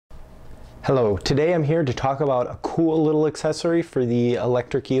Hello, today I'm here to talk about a cool little accessory for the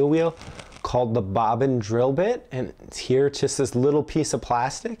electric eel wheel called the bobbin drill bit, and it's here. It's just this little piece of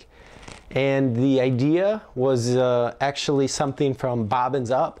plastic, and the idea was actually something from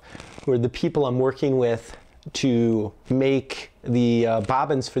Bobbins Up, who are the people I'm working with to make the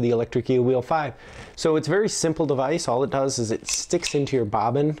bobbins for the electric eel wheel 5. So it's a very simple device. All it does is it sticks into your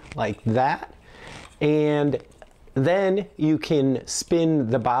bobbin like that, and then you can spin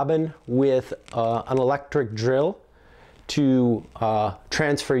the bobbin with an electric drill to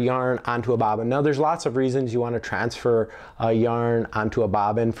transfer yarn onto a bobbin. Now there's lots of reasons you want to transfer yarn onto a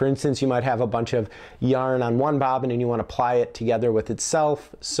bobbin. For instance, you might have a bunch of yarn on one bobbin and you want to ply it together with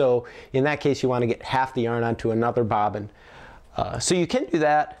itself. So in that case, you want to get half the yarn onto another bobbin. So you can do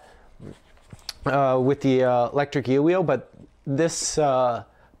that with the electric eel wheel, but this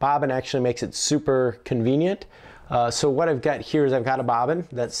bobbin actually makes it super convenient. So what I've got here is I've got a bobbin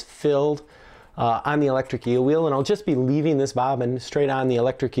that's filled on the electric eel wheel, and I'll just be leaving this bobbin straight on the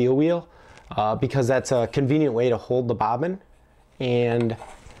electric eel wheel because that's a convenient way to hold the bobbin. And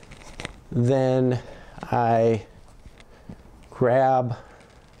then I grab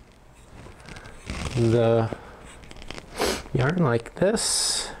the yarn like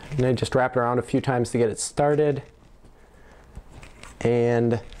this, and I just wrap it around a few times to get it started.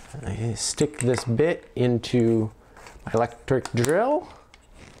 And I stick this bit into my electric drill,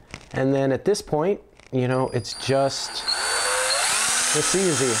 and then at this point, you know, it's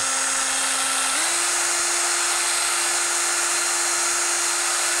easy.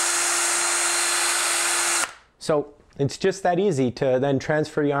 So it's just that easy to then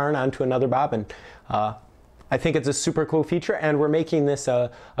transfer yarn onto another bobbin. I think it's a super cool feature, and we're making this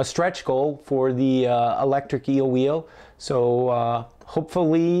a stretch goal for the electric eel wheel. So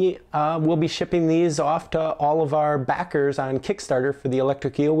hopefully we'll be shipping these off to all of our backers on Kickstarter for the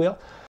electric eel wheel.